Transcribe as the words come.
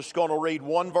Just going to read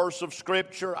one verse of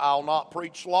Scripture. I'll not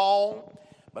preach long,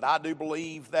 but I do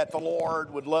believe that the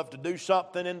Lord would love to do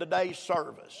something in today's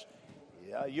service.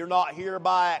 You're not here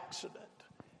by accident.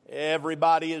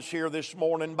 Everybody is here this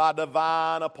morning by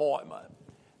divine appointment.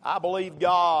 I believe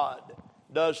God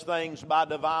does things by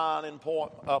divine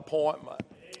appointment.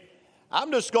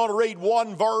 I'm just going to read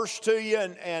one verse to you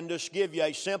and just give you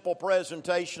a simple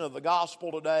presentation of the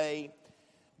gospel today,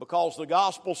 because the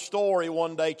gospel story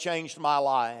one day changed my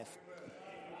life.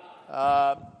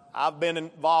 I've been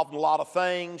involved in a lot of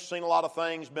things, seen a lot of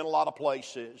things, been a lot of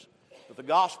places. But the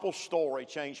gospel story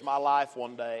changed my life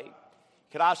one day.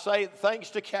 Can I say, thanks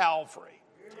to Calvary,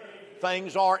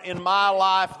 things aren't in my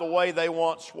life the way they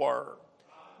once were.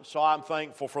 So I'm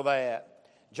thankful for that.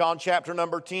 John chapter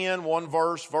number 10, one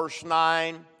verse, verse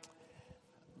 9.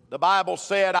 The Bible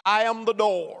said, I am the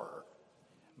door.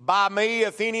 By me,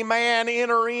 if any man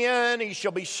enter in, he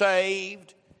shall be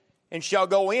saved, and shall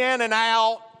go in and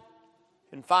out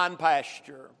and find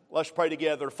pasture. Let's pray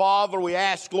together. Father, we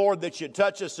ask, Lord, that you'd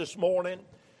touch us this morning.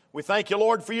 We thank you,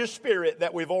 Lord, for your Spirit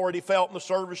that we've already felt in the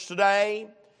service today.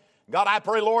 God, I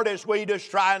pray, Lord, as we just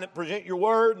try and present your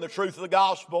word and the truth of the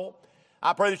gospel,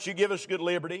 I pray that you give us good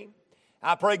liberty.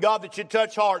 I pray, God, that you'd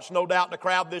touch hearts, no doubt, in the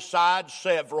crowd this side,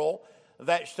 several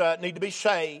that need to be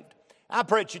saved. I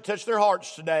pray that you touch their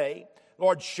hearts today.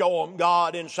 Lord, show them,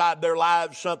 God, inside their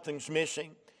lives something's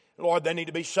missing. Lord, they need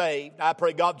to be saved. I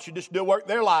pray, God, that you just do work in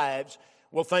their lives.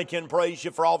 We'll thank you and praise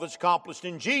you for all that's accomplished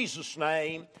in Jesus'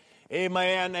 name.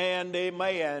 Amen and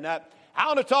amen. I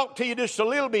want to talk to you just a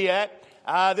little bit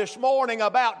this morning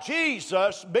about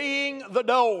Jesus being the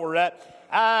door.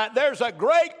 There's a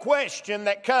great question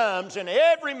that comes in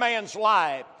every man's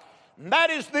life, and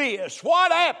that is this: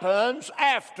 what happens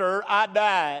after I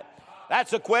die?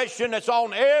 That's a question that's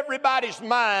on everybody's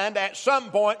mind at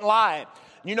some point in life.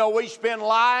 You know, we spend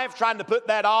life trying to put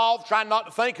that off, trying not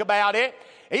to think about it.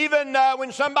 Even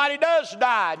when somebody does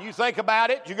die and you think about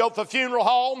it, you go to the funeral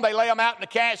home, they lay them out in the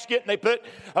casket and they put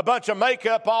a bunch of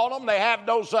makeup on them. They have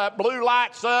those blue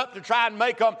lights up to try and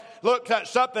make them look like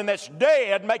something that's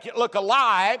dead, make it look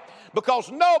alive, because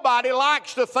nobody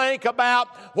likes to think about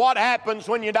what happens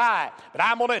when you die. But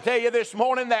I'm going to tell you this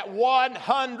morning that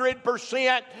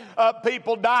 100% of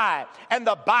people die. And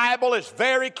the Bible is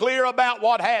very clear about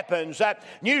what happens.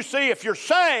 You see, if you're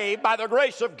saved by the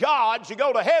grace of God, you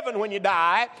go to heaven when you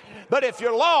die. But if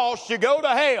you're lost, you go to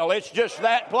hell. It's just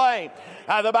that plain.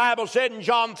 The Bible said in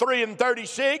John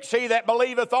 3:36, he that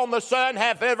believeth on the Son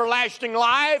hath everlasting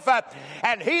life,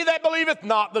 and he that believeth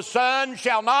not the Son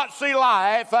shall not see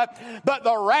life, but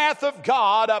the wrath of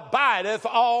God abideth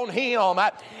on him.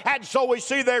 And so we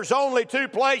see there's only two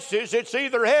places. It's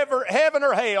either heaven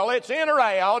or hell. It's in or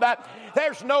out.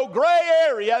 There's no gray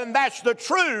area, and that's the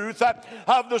truth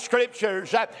of the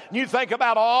Scriptures. You think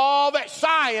about all that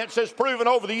science has proven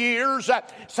over the years.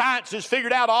 Science has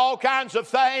figured out all kinds of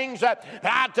things.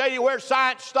 I tell you where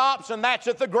science stops, and that's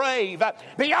at the grave.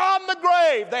 Beyond the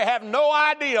grave, they have no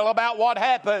idea about what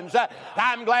happens.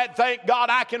 I'm glad, thank God,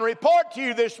 I can report to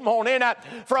you this morning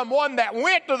from one that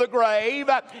went to the grave,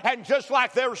 and just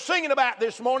like they were singing about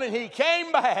this morning, he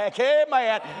came back,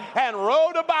 amen, and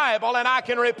wrote a Bible, and I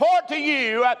can report to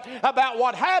you about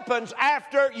what happens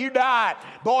after you die.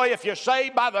 Boy, if you're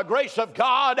saved by the grace of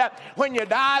God, when you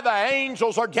die, the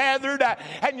angels are gathered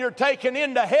and you're taken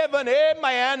into heaven,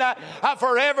 amen,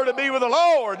 forever to be with the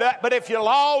Lord. But if you're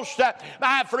lost,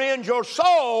 my friend, your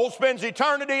soul spends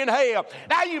eternity in hell.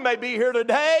 Now, you may be here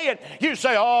today and you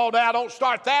say, oh, now don't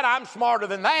start that. I'm smarter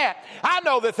than that. I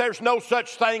know that there's no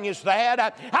such thing as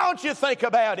that. How don't you think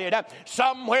about it?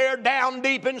 Somewhere down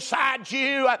deep inside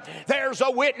you, there's a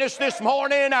witness this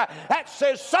morning that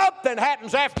says something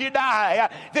happens after you die.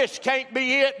 This can't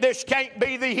be it. This can't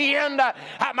be the end.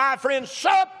 My friend,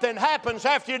 something happens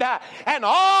after you die. And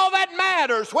all that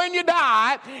matters when you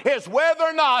die is whether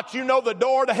or not you know the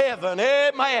door to heaven.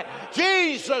 Amen.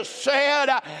 Jesus said,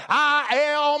 I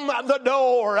am the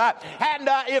door. And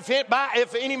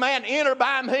if any man enter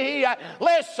by me,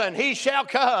 listen, he shall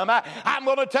come. I'm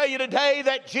going to tell you today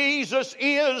that Jesus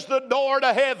is the door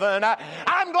to heaven.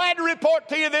 I'm glad to report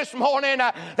to you this morning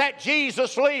that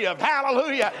Jesus lived.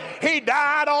 Hallelujah. He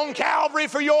died on Calvary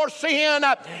for your sin.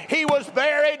 He was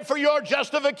buried for your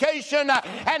justification.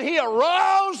 And he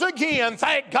arose again,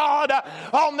 thank God,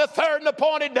 on the third and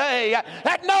appointed day,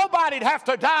 that nobody'd have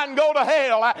to die and go to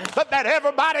hell, but that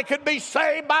everybody could be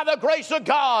saved by the grace of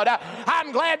God.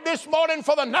 I'm glad this morning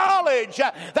for the knowledge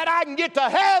that I can get to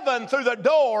heaven through the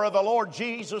door of the Lord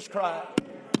Jesus Christ.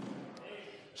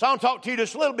 So I'll talk to you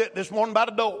just a little bit this morning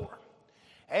about a door.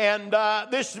 And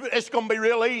it's going to be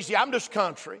real easy. I'm just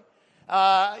country.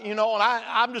 And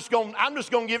I'm just going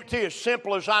to give it to you as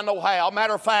simple as I know how.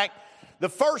 Matter of fact, the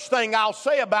first thing I'll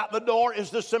say about the door is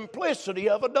the simplicity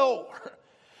of a door.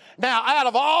 Now, out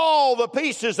of all the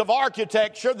pieces of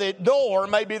architecture, the door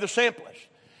may be the simplest.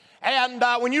 And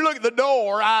when you look at the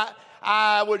door,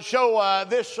 I would show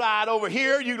this side over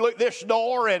here. You look at this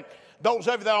door, and those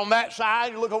over there on that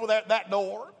side, you look over there at that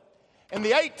door. In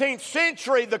the 18th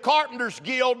century, the Carpenters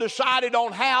Guild decided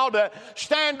on how to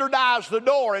standardize the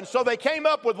door. And so they came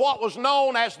up with what was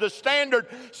known as the standard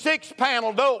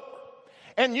 6-panel door.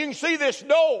 And you can see this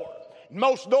door.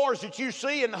 Most doors that you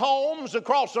see in homes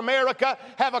across America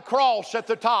have a cross at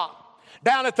the top.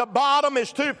 Down at the bottom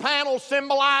is 2 panels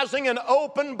symbolizing an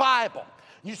open Bible.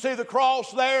 You see the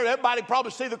cross there. Everybody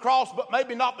probably see the cross, but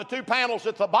maybe not the 2 panels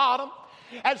at the bottom.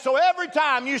 And so every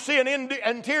time you see an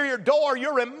interior door,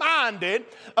 you're reminded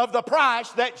of the price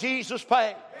that Jesus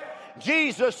paid.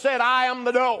 Jesus said, I am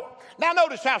the door. Now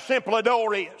notice how simple a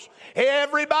door is.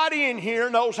 Everybody in here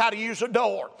knows how to use a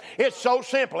door. It's so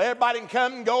simple. Everybody can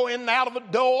come and go in and out of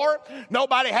a door.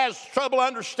 Nobody has trouble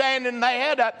understanding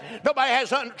that. Nobody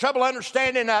has trouble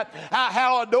understanding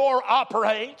how a door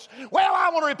operates. Well, I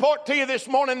want to report to you this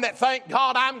morning that, thank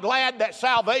God, I'm glad that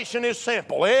salvation is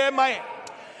simple. Amen.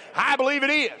 I believe it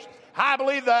is. I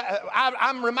believe that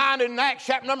I'm reminded in Acts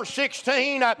chapter number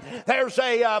 16, there's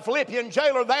a Philippian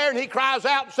jailer there, and he cries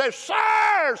out and says,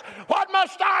 Sirs, what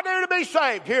must I do to be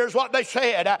saved? Here's what they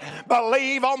said,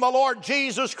 believe on the Lord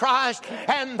Jesus Christ,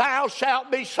 and thou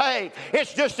shalt be saved.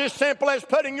 It's just as simple as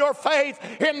putting your faith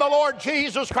in the Lord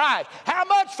Jesus Christ. How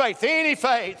much faith? Any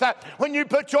faith. When you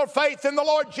put your faith in the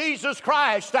Lord Jesus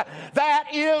Christ, that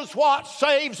is what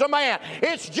saves a man.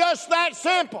 It's just that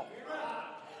simple.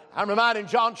 I'm reminded in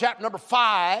John chapter number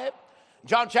 5.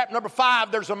 John chapter number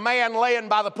 5, there's a man laying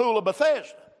by the pool of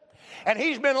Bethesda. And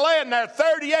he's been laying there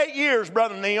 38 years,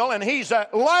 Brother Neil, and he's a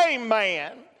lame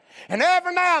man. And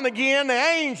every now and again, the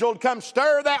angel would come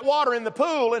stir that water in the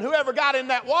pool, and whoever got in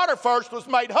that water first was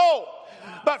made whole.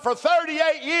 But for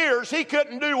 38 years, he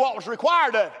couldn't do what was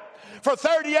required of him. For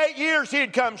 38 years,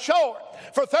 he'd come short.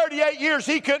 For 38 years,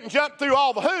 he couldn't jump through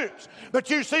all the hoops. But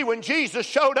you see, when Jesus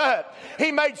showed up,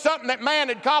 he made something that man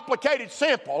had complicated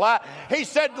simple. He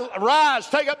said, rise,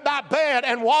 take up thy bed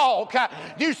and walk.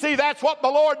 You see, that's what the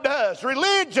Lord does.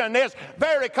 Religion is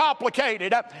very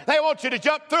complicated. They want you to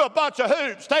jump through a bunch of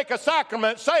hoops, take a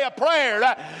sacrament, say a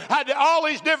prayer, all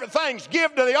these different things.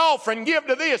 Give to the offering, give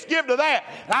to this, give to that.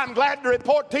 I'm glad to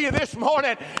report to you this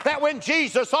morning that when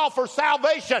Jesus offers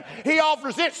salvation, he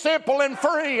offers it simple and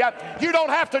free. You don't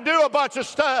have to do a bunch of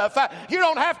stuff. You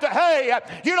don't have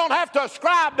to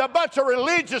ascribe to a bunch of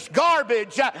religious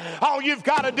garbage. All you've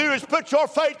got to do is put your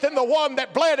faith in the one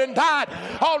that bled and died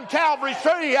on Calvary's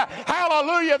tree.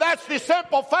 Hallelujah. That's the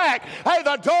simple fact. Hey,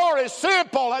 the door is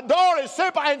simple. The door is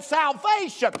simple. And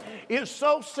salvation is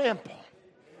so simple.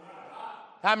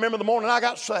 I remember the morning I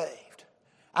got saved.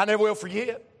 I never will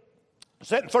forget.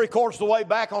 Sitting 3/4 of the way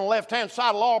back on the left-hand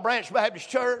side of Laurel Branch Baptist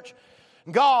Church.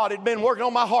 God had been working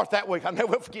on my heart that week. I never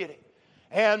will forget it.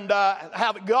 And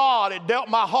how God had dealt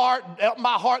my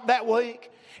heart that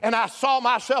week. And I saw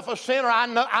myself a sinner.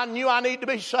 I knew I needed to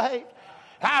be saved.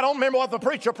 I don't remember what the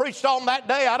preacher preached on that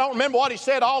day. I don't remember what he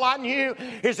said. All I knew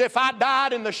is if I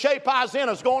died in the shape I was in,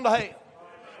 I was going to hell.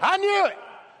 I knew it.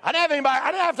 I didn't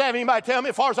have to have anybody tell me.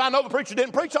 As far as I know, the preacher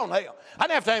didn't preach on hell. I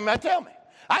didn't have to have anybody tell me.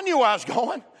 I knew where I was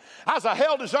going. I was a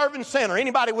hell-deserving sinner.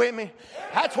 Anybody with me?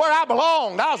 That's where I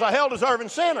belonged. I was a hell-deserving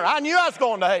sinner. I knew I was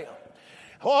going to hell.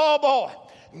 Oh, boy.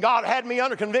 God had me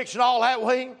under conviction all that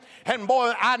week. And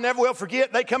boy, I never will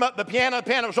forget, they come up the piano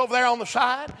was over there on the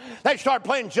side. They started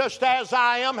playing Just As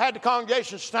I Am, had the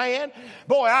congregation stand.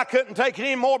 Boy, I couldn't take it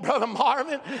anymore, Brother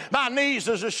Marvin. My knees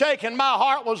was a shaking, my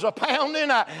heart was a pounding.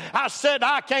 I said,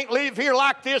 I can't leave here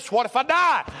like this. What if I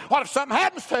die? What if something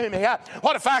happens to me?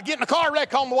 What if I get in a car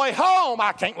wreck on the way home?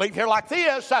 I can't leave here like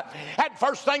this. That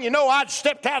first thing you know, I'd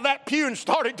stepped out of that pew and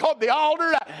started toward the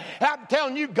altar. I'm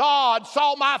telling you, God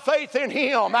saw my faith in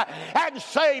Him and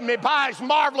saved me by His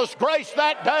marvelous grace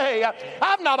that day.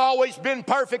 I've not always been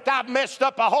perfect. I've messed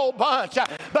up a whole bunch,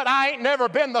 but I ain't never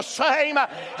been the same.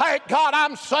 Thank God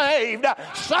I'm saved.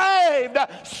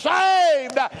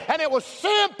 And it was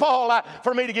simple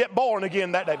for me to get born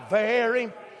again that day.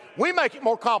 We make it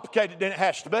more complicated than it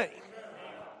has to be.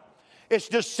 It's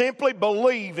just simply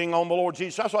believing on the Lord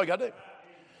Jesus. That's all you got to do.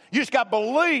 You just got to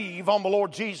believe on the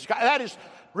Lord Jesus. That is,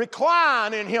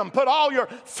 recline in Him. Put all your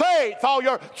faith, all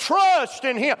your trust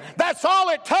in Him. That's all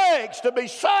it takes to be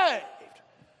saved.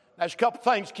 There's a couple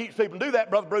things keeps people do that,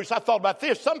 Brother Bruce. I thought about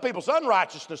this. Some people's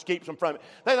unrighteousness keeps them from it.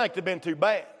 They think they've been too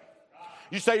bad.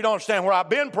 You say you don't understand where I've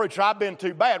been, preacher. I've been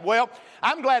too bad. Well,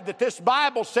 I'm glad that this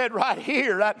Bible said right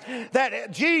here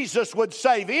that Jesus would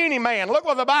save any man. Look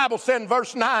what the Bible said in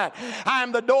verse 9. I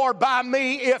am the door, by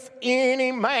me if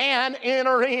any man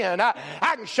enter in. I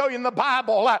can show you in the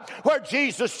Bible where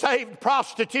Jesus saved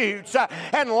prostitutes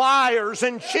and liars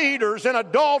and cheaters and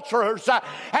adulterers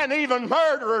and even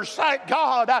murderers. Thank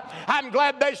God. I'm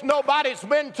glad there's nobody that's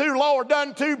been too low or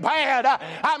done too bad.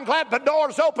 I'm glad the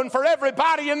door's open for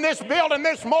everybody in this building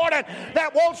this morning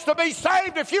that wants to be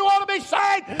saved. If you want to be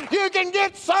saved, you can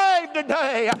get saved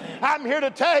today. I'm here to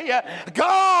tell you,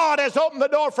 God has opened the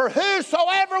door for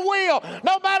whosoever will,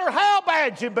 no matter how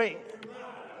bad you be.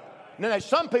 And then there's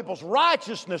some people's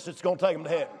righteousness that's going to take them to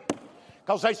heaven.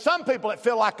 Because there's some people that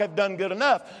feel like they've done good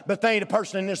enough, but they ain't a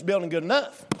person in this building good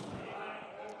enough.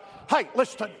 Hey,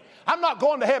 listen, I'm not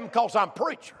going to heaven because I'm a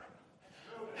preacher.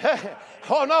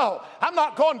 Oh no, I'm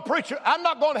not going to preach. I'm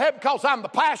not going to heaven because I'm the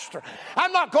pastor.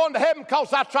 I'm not going to heaven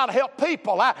because I try to help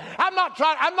people. I'm not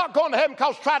going to heaven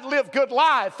because I try to live good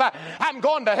life. I'm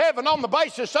going to heaven on the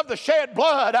basis of the shed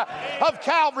blood of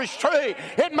Calvary's tree.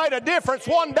 It made a difference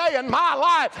one day in my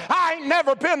life. I ain't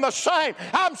never been the same.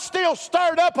 I'm still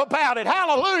stirred up about it.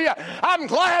 Hallelujah. I'm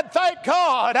glad, thank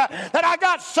God, that I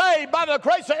got saved by the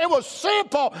grace. It was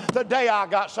simple the day I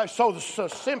got saved. So the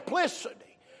simplicity.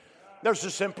 There's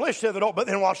the simplicity of the door, but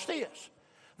then watch this.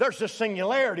 There's the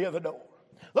singularity of the door.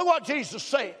 Look what Jesus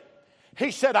said.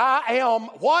 He said, I am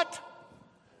what?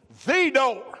 The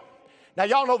door. Now,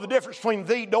 y'all know the difference between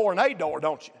the door and a door,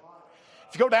 don't you?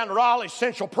 If you go down to Raleigh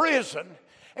Central Prison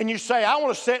and you say, I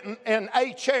want to sit in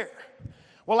a chair.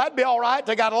 Well, that'd be all right.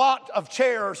 They got a lot of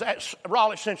chairs at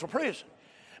Raleigh Central Prison.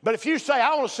 But if you say,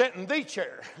 I want to sit in the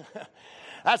chair,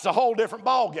 that's a whole different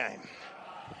ball game.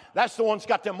 That's the one that's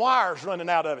got them wires running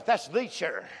out of it. That's the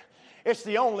chair. It's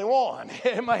the only one.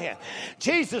 Amen.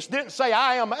 Jesus didn't say,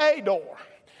 I am a door.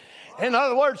 In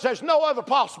other words, there's no other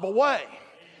possible way.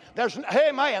 There's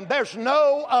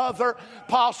no other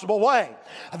possible way.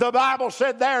 The Bible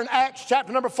said there in Acts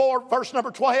chapter number 4, verse number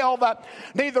 12,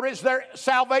 neither is there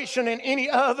salvation in any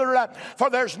other, for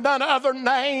there's none other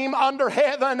name under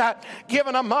heaven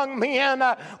given among men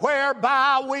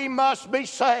whereby we must be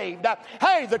saved.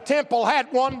 Hey, the temple had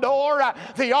one door,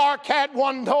 the ark had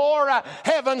one door,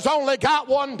 heaven's only got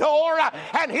one door,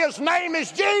 and his name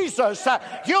is Jesus.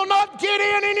 You'll not get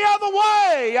in any other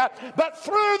way but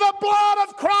through the blood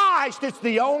of Christ. It's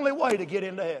the only way to get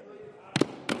into heaven.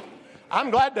 I'm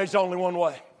glad there's only one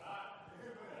way.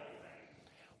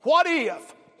 What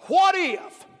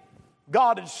if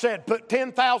God had said, put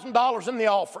 $10,000 in the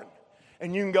offering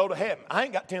and you can go to heaven? I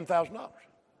ain't got $10,000.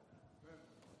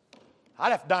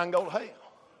 I'd have to die and go to hell.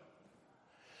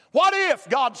 What if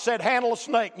God said, handle a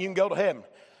snake and you can go to heaven?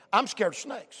 I'm scared of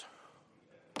snakes.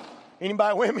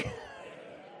 Anybody with me?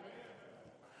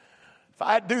 If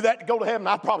I had to do that to go to heaven,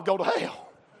 I'd probably go to hell.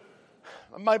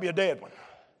 Maybe a dead one.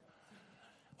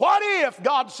 What if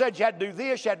God said you had to do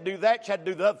this, you had to do that, you had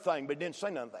to do the other thing, but he didn't say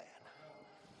none of that?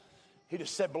 He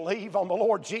just said, believe on the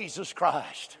Lord Jesus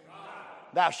Christ.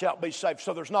 Thou shalt be saved.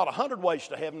 So there's not 100 ways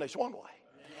to heaven, there's one way.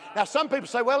 Now some people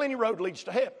say, well, any road leads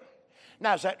to heaven.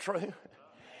 Now is that true?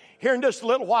 Here in just a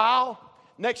little while,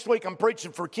 next week I'm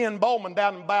preaching for Ken Bowman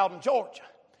down in Bowden, Georgia.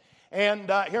 And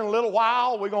here in a little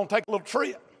while, we're going to take a little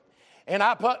trip. And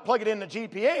I plug it in the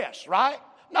GPS, right?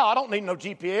 No, I don't need no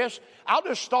GPS. I'll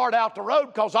just start out the road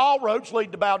because all roads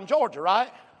lead to Bowden, Georgia,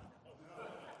 right?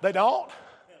 They don't?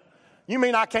 You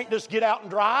mean I can't just get out and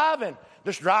drive and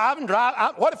just drive and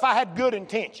drive? What if I had good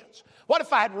intentions? What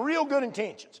if I had real good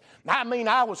intentions? I mean,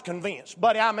 I was convinced.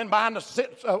 Buddy, I'm in behind the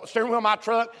steering wheel of my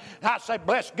truck. And I say,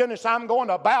 bless goodness, I'm going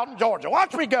to Bowden, Georgia.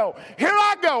 Watch me go. Here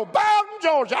I go, Bowden,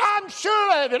 Georgia. I'm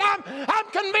sure of it.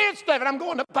 I'm convinced of it. I'm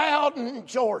going to Bowden,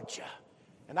 Georgia.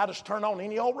 And I just turn on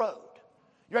any old road.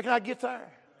 You reckon I'd get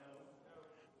there?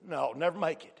 No, never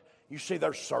make it. You see,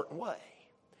 there's a certain way.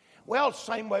 Well, it's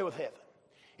the same way with heaven.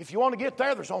 If you want to get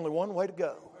there, there's only one way to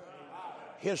go.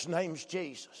 His name's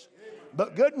Jesus.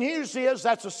 But good news is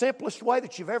that's the simplest way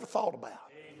that you've ever thought about.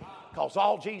 Because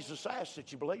all Jesus asks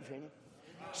that you believe in him.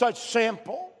 So it's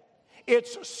simple.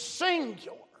 It's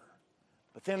singular.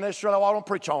 But then this is what I want to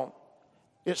preach on.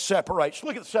 It separates.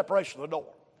 Look at the separation of the door.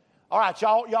 All right,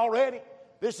 y'all ready?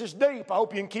 This is deep. I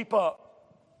hope you can keep up.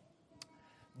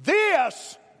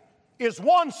 This is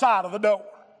one side of the door.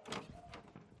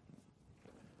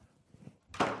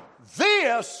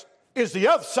 This is the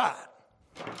other side.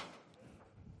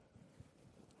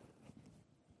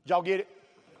 Did y'all get it?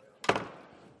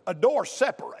 A door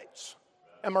separates.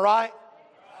 Am I right?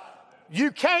 You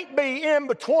can't be in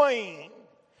between.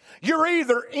 You're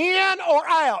either in or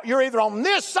out. You're either on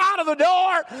this side of the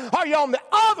door or you're on the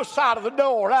other side of the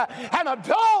door. And a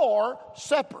door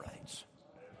separates.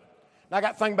 Now, I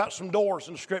got to think about some doors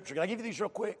in the Scripture. Can I give you these real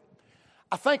quick?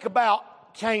 I think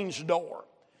about Cain's door.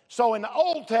 So in the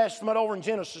Old Testament, over in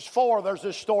Genesis 4, there's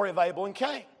this story of Abel and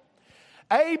Cain.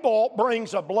 Abel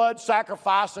brings a blood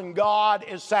sacrifice, and God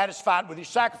is satisfied with his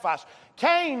sacrifice.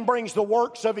 Cain brings the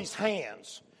works of his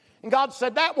hands. And God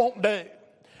said, that won't do.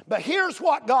 But here's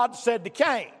what God said to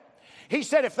Cain. He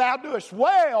said, if thou doest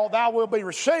well, thou wilt be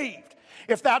received.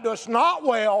 If thou doest not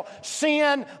well,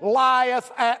 sin lieth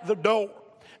at the door.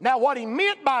 Now, what he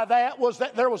meant by that was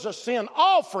that there was a sin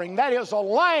offering, that is a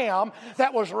lamb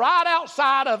that was right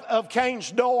outside of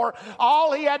Cain's door.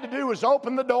 All he had to do was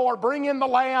open the door, bring in the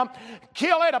lamb,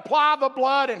 kill it, apply the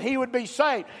blood, and he would be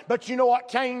saved. But you know what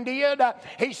Cain did?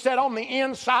 He said on the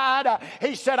inside,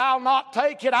 he said, I'll not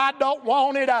take it, I don't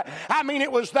want it. I mean,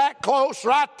 it was that close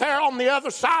right there on the other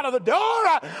side of the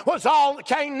door was all that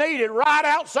Cain needed. Right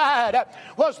outside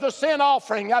was the sin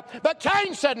offering. But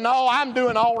Cain said, no, I'm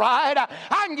doing all right.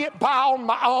 I can get by on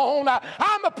my own.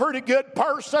 I'm a pretty good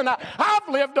person. I've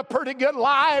lived a pretty good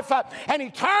life. And he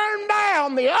turned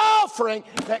down the offering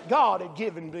that God had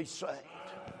given to be saved.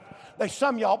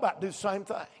 Some of y'all about to do the same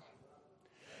thing.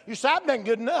 You say, I've done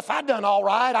good enough. I've done all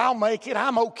right. I'll make it.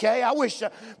 I'm okay. I wish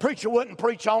the preacher wouldn't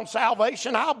preach on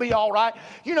salvation. I'll be all right.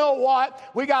 You know what?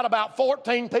 We got about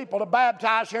 14 people to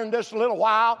baptize here in just a little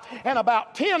while, and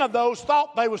about 10 of those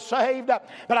thought they were saved.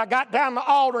 But I got down the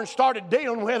altar and started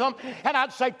dealing with them, and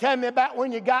I'd say, tell me about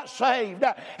when you got saved.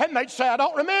 And they'd say, I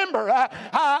don't remember.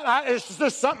 It's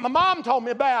just something my mom told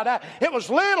me about. It was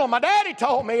little. My daddy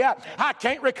told me. I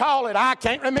can't recall it. I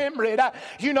can't remember it.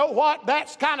 You know what?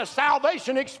 That's kind of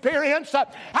salvation experience.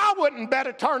 I wouldn't bet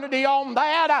eternity on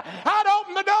that. I'd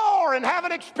open the door and have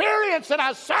an experience that I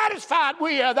was satisfied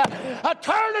with.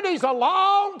 Eternity's a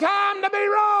long time to be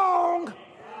wrong.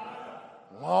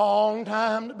 Long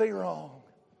time to be wrong.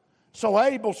 So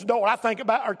Abel's door,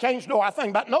 or Cain's door, I think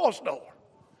about Noah's door.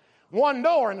 One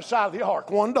door in the side of the ark,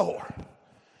 one door.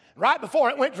 Right before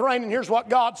it went to rain, and here's what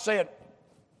God said.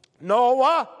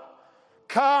 Noah,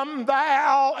 come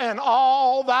thou and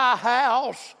all thy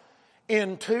house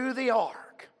into the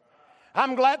ark.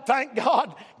 I'm glad, thank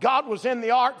God, God was in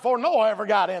the ark before Noah ever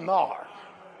got in the ark.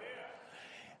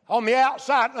 On the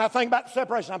outside, and I'm thinking about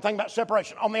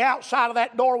separation. On the outside of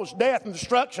that door was death and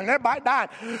destruction. Everybody died.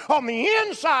 On the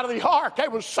inside of the ark, there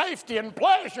was safety and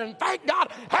pleasure and, thank God,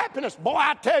 happiness. Boy,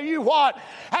 I tell you what,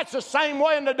 that's the same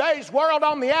way in today's world.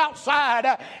 On the outside,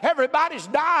 everybody's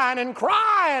dying and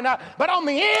crying. But on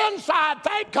the inside,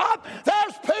 thank God,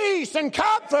 there's peace and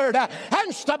comfort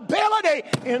and stability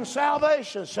in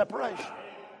salvation, separation.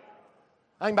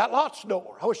 I think about Lot's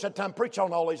door. I wish I had time to preach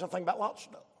on all these. I think about Lot's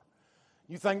door.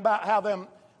 You think about how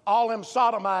all them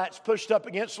sodomites pushed up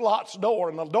against Lot's door,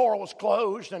 and the door was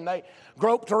closed, and they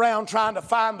groped around trying to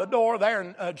find the door there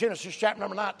in Genesis chapter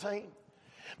number 19.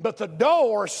 But the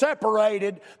door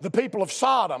separated the people of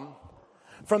Sodom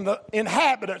from the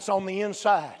inhabitants on the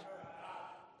inside.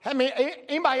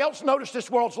 Anybody else notice this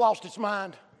world's lost its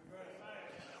mind?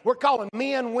 We're calling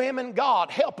men, women,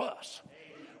 God, help us.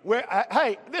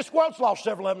 Hey, this world's lost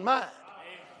several of them mind.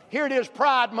 Here it is,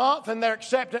 Pride Month, and they're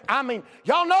accepting.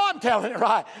 Y'all know I'm telling it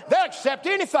right. They'll accept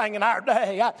anything in our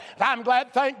day. I'm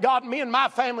glad, thank God, me and my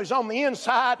family's on the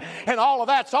inside, and all of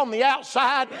that's on the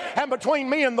outside. And between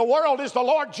me and the world is the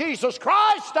Lord Jesus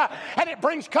Christ, and it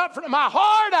brings comfort in my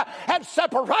heart and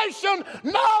separation,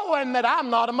 knowing that I'm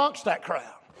not amongst that crowd.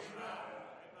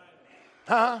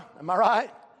 Am I right?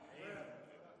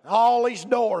 All these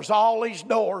doors. I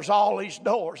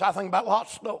think about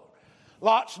Lot's door.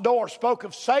 Lot's door spoke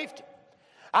of safety.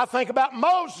 I think about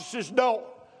Moses' door.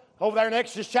 Over there in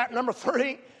Exodus chapter number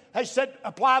 3, they said,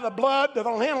 apply the blood to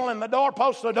the lintel and the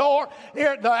doorpost of the door.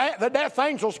 Here, the death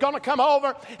angel's going to come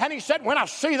over. And he said, when I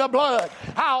see the blood,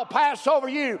 I'll pass over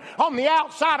you. On the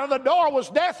outside of the door was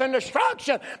death and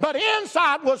destruction, but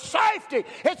inside was safety.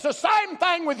 It's the same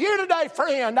thing with you today,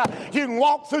 friend. You can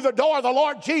walk through the door of the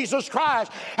Lord Jesus Christ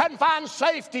and find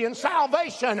safety and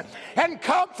salvation and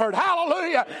comfort,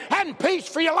 hallelujah, and peace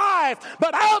for your life.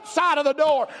 But outside of the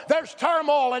door, there's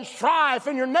turmoil and strife,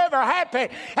 and you're never happy,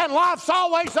 and life's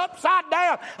always upside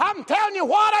down. I'm telling you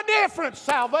what a difference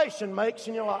salvation makes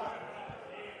in your life.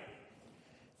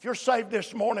 If you're saved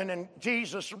this morning and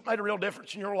Jesus made a real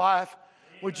difference in your life,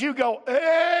 would you go,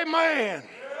 amen?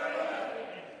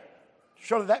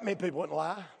 Surely that many people wouldn't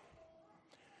lie.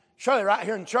 Surely right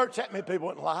here in church that many people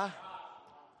wouldn't lie.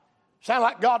 Sound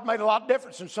like God made a lot of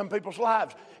difference in some people's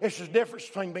lives. It's the difference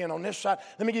between being on this side.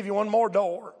 Let me give you one more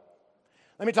door.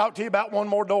 Let me talk to you about one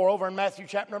more door over in Matthew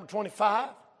chapter number 25.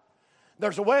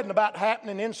 There's a wedding about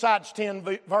happening. Inside's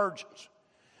 10 virgins.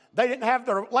 They didn't have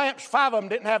their lamps, 5 of them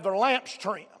didn't have their lamps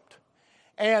trimmed.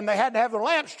 And they had to have their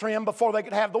lamps trimmed before they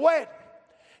could have the wedding.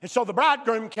 And so the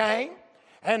bridegroom came,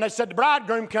 and they said, the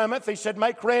bridegroom cometh. He said,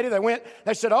 make ready. They went,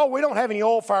 they said, oh, we don't have any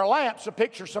oil for our lamps. A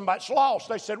picture of somebody's lost.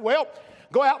 They said, well,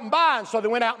 go out and buy. And so they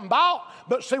went out and bought.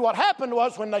 But see, what happened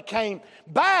was when they came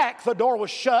back, the door was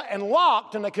shut and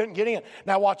locked, and they couldn't get in.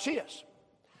 Now watch this.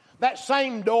 That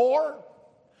same door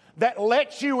that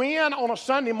lets you in on a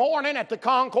Sunday morning at the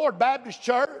Concord Baptist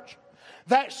Church,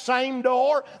 that same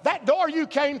door, that door you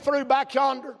came through back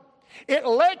yonder, it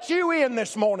lets you in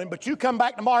this morning, but you come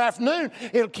back tomorrow afternoon,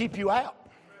 it'll keep you out.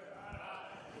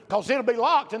 Because it'll be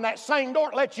locked, and that same door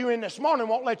that lets you in this morning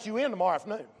won't let you in tomorrow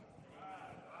afternoon.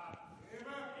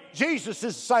 Jesus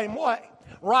is the same way.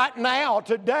 Right now,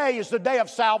 today is the day of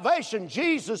salvation.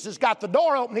 Jesus has got the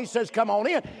door open. He says, come on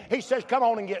in. He says, come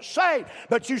on and get saved.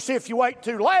 But you see, if you wait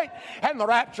too late and the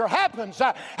rapture happens,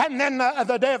 and then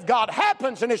the day of God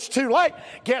happens and it's too late,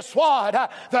 guess what?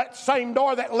 That same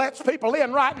door that lets people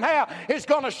in right now is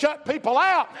going to shut people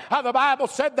out. The Bible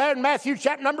said there in Matthew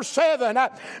chapter number 7,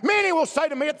 many will say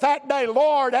to me at that day,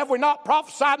 Lord, have we not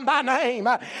prophesied in thy name?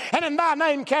 And in thy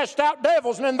name cast out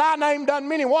devils, and in thy name done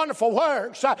many wonderful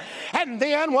works. And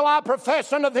then will I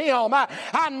profess unto them,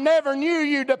 I never knew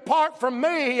you. Depart from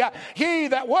me, ye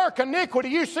that work iniquity.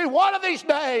 You see, one of these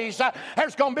days,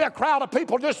 there's going to be a crowd of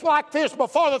people just like this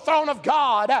before the throne of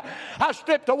God.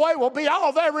 Stripped away will be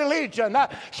all their religion.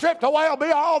 Stripped away will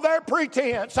be all their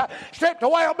pretense. Stripped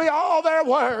away will be all their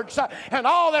works. And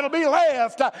all that'll be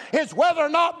left is whether or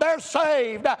not they're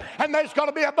saved. And there's going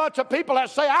to be a bunch of people that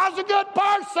say, I was a good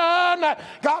person.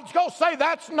 God's going to say,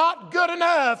 that's not good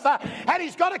enough. And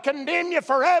He's going to condemn you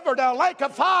forever to a lake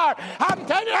of fire. I'm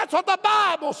telling you, that's what the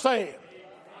Bible says.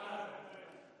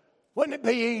 Wouldn't it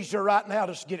be easier right now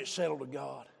just to get it settled with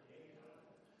God?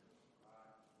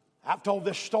 I've told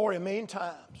this story a million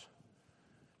times.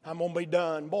 I'm going to be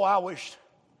done. Boy, I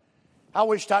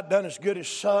wished I'd done as good as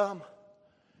some.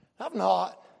 I've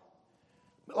not.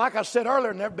 But like I said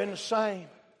earlier, never been the same.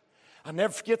 I'll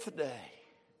never forget the day.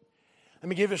 Let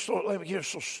me give you a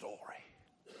little story.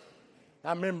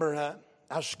 I remember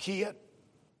I was a kid.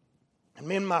 And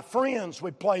me and my friends,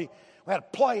 we had a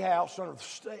playhouse under the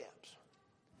steps.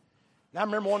 And I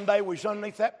remember one day we was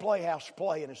underneath that playhouse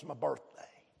playing. It's my birthday.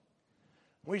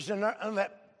 We was in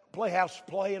that playhouse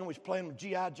playing. We was playing with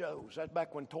G.I. Joes. That's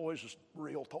back when toys was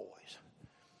real toys.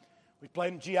 We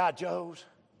played with G.I. Joes.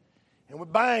 And we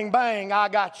bang, bang, I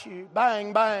got you.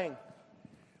 Bang, bang.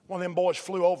 One of them boys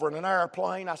flew over in an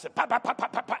airplane. I said, pop, pop, pop,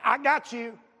 pop, pop, I got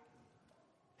you.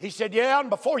 He said, yeah,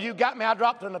 and before you got me, I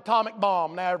dropped an atomic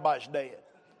bomb. Now everybody's dead.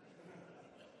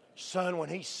 Son, when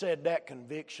he said that,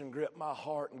 conviction gripped my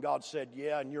heart, and God said,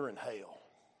 yeah, and you're in hell.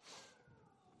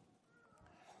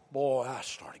 Boy, I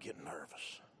started getting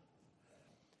nervous.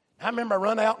 I remember I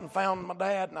run out and found my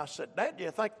dad, and I said, Dad, do you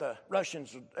think the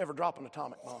Russians would ever drop an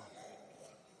atomic bomb?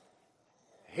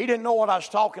 He didn't know what I was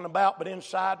talking about, but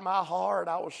inside my heart,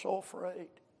 I was so afraid.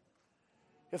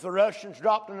 If the Russians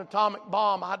dropped an atomic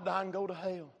bomb, I'd die and go to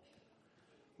hell.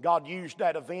 God used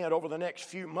that event over the next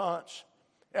few months.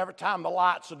 Every time the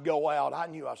lights would go out, I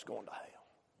knew I was going to hell.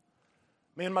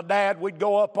 Me and my dad, we'd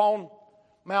go up on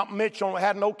Mount Mitchell. We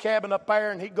had no cabin up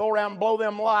there, and he'd go around and blow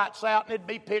them lights out, and it'd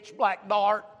be pitch black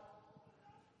dark.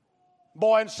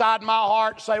 Boy, inside my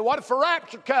heart, say, what if the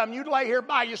rapture come? You'd lay here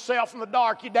by yourself in the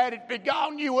dark. Your daddy'd be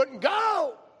gone. You wouldn't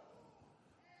go.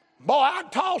 Boy,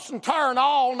 I'd toss and turn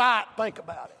all night, think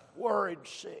about it. Worried,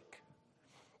 sick.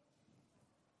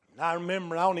 And I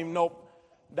remember, I don't even know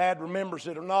if Dad remembers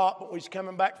it or not, but we was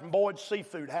coming back from Boyd's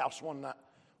Seafood House one night.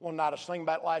 I was thinking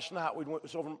about it last night. We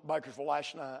was over in Bakersville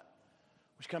last night.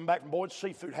 We was coming back from Boyd's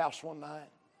Seafood House one night.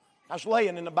 I was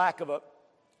laying in the back of a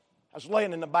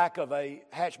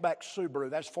hatchback Subaru.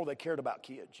 That's before they cared about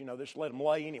kids. You know, just let them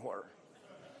lay anywhere.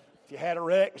 If you had a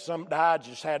wreck and some died,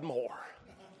 you just had more.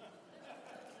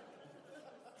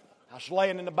 I was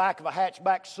laying in the back of a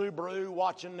hatchback Subaru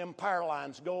watching them power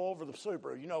lines go over the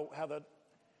Subaru. You know how and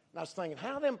I was thinking,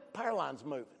 how are them power lines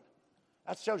moving?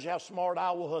 That shows you how smart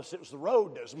I was. It was the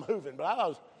road that was moving. But I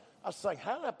was thinking,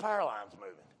 how are the power lines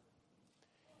moving?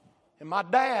 And my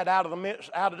dad, out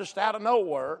of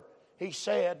nowhere, he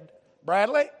said,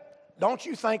 Bradley, don't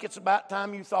you think it's about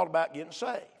time you thought about getting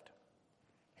saved?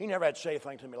 He never had to say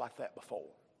anything to me like that before.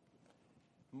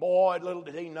 Boy, little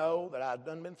did he know that I'd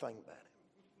done been thinking about it.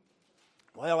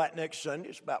 Well, that next Sunday,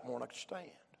 it's about more than I could stand.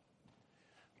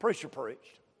 Preacher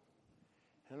preached.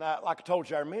 And like I told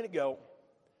you a minute ago,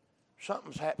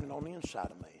 something's happening on the inside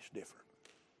of me. It's different.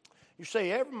 You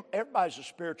see, everybody's a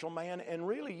spiritual man, and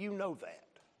really you know that.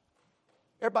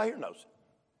 Everybody here knows it.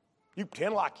 You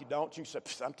pretend like you don't. You can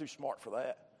say, I'm too smart for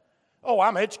that. Oh,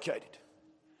 I'm educated.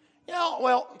 You know,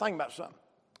 well, think about something.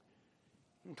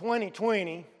 In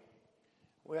 2020,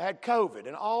 we had COVID,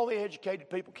 and all the educated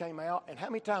people came out, and how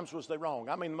many times was they wrong?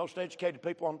 I mean, the most educated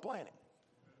people on the planet.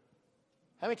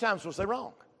 How many times was they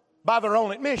wrong? By their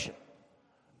own admission.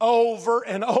 Over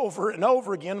and over and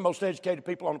over again, the most educated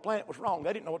people on the planet was wrong.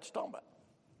 They didn't know what to talk about.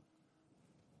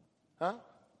 Huh?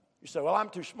 You say, well, I'm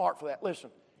too smart for that.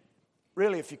 Listen,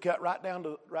 really, if you cut right down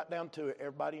to it,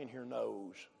 everybody in here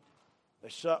knows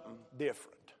there's something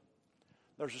different.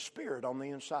 There's a spirit on the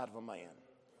inside of a man.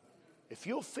 If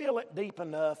you'll feel it deep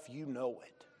enough, you know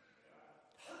it.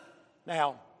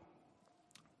 Now,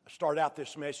 I started out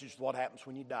this message with what happens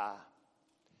when you die.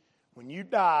 When you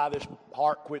die, this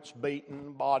heart quits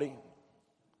beating, body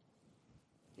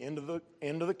into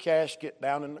the casket,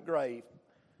 down in the grave.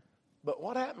 But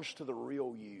what happens to the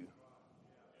real you?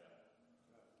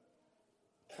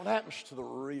 What happens to the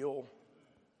real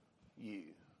you?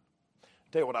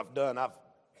 I'll tell you what I've done. I've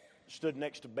stood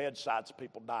next to bedsides of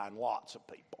people dying, lots of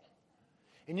people.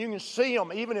 And you can see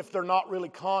them, even if they're not really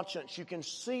conscious, you can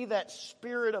see that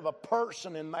spirit of a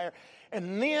person in there.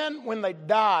 And then when they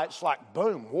die, it's like,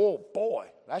 boom, whoa, boy,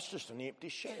 that's just an empty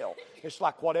shell. It's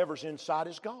like whatever's inside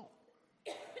is gone.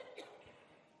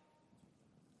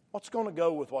 What's going to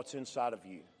go with what's inside of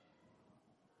you?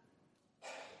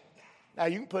 Now,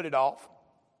 you can put it off,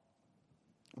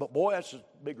 but boy, that's a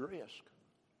big risk.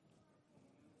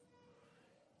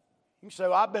 You can say,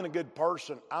 well, I've been a good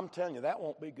person. I'm telling you, that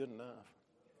won't be good enough.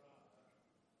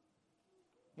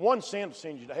 One sin will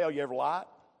send you to hell. You ever lied?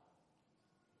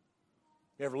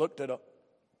 You ever looked at a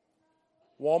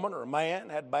woman or a man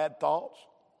and had bad thoughts?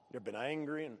 You ever been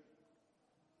angry and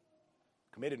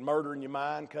committed murder in your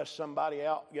mind, cussed somebody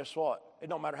out? Guess what? It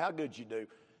don't matter how good you do.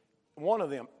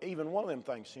 Even one of them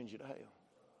things sends you to hell.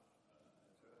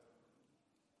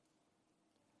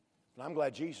 And I'm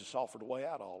glad Jesus offered a way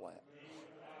out of all that.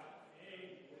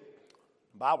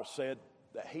 The Bible said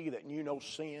that he that knew no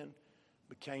sin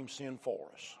became sin for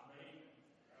us.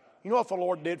 You know what the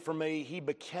Lord did for me? He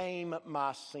became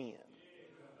my sin.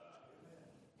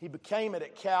 He became it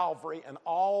at Calvary, and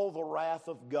all the wrath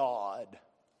of God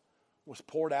was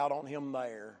poured out on him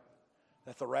there,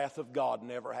 that the wrath of God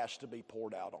never has to be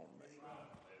poured out on me.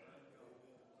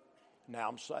 Now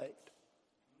I'm saved.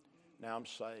 Now I'm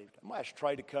saved. I'm going to ask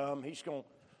Trey to come. He's going to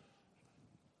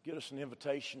get us an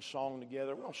invitation song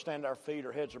together. We're going to stand to our feet,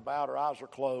 our heads are bowed, our eyes are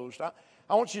closed.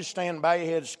 I want you to stand, bow your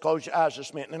heads, close your eyes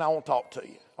just a minute, and then I want to talk to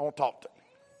you.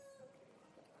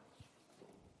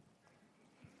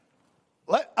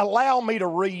 Allow me to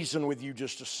reason with you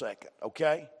just a second,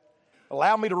 okay?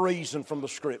 Allow me to reason from the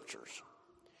Scriptures.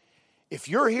 If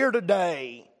you're here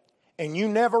today and you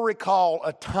never recall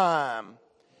a time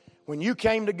when you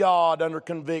came to God under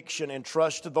conviction and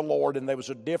trusted the Lord and there was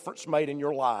a difference made in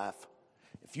your life,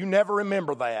 if you never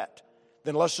remember that,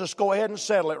 then let's just go ahead and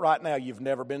settle it right now. You've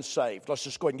never been saved. Let's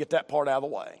just go ahead and get that part out of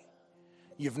the way.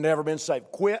 You've never been saved.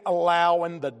 Quit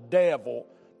allowing the devil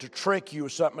to trick you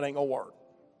with something that ain't going to work.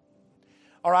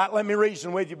 All right, let me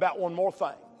reason with you about one more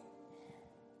thing.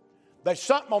 There's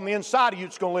something on the inside of you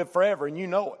that's going to live forever, and you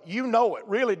know it. You know it.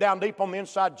 Really down deep on the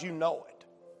inside, you know it.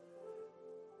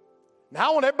 Now,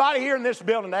 I want everybody here in this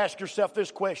building to ask yourself this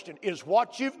question. Is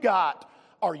what you've got,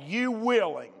 are you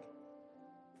willing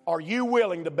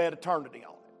to bet eternity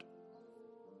on it?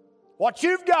 What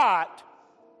you've got,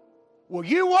 will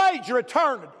you wager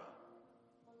eternity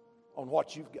on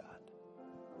what you've got?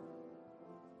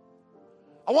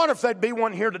 I wonder if there'd be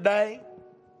one here today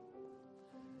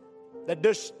that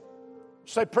just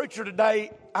say, preacher,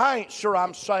 today, I ain't sure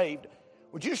I'm saved.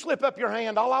 Would you slip up your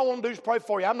hand? All I want to do is pray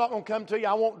for you. I'm not going to come to you.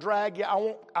 I won't drag you.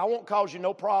 I won't cause you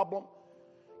no problem.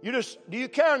 Do you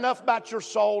care enough about your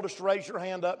soul just to raise your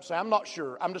hand up and say, I'm not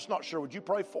sure. I'm just not sure. Would you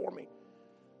pray for me?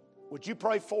 Would you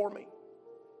pray for me?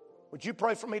 Would you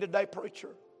pray for me today, preacher?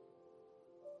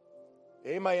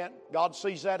 Amen. God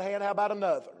sees that hand. How about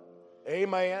another?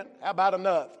 Amen. How about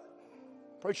another?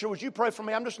 Preacher, would you pray for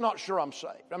me? I'm just not sure I'm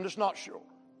saved. I'm just not sure.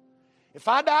 If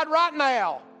I died right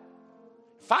now,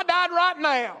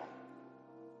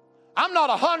 I'm not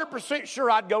 100%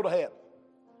 sure I'd go to heaven.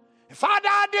 If I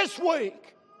died this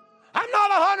week, I'm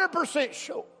not 100%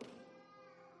 sure.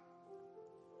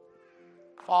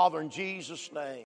 Father, in Jesus' name.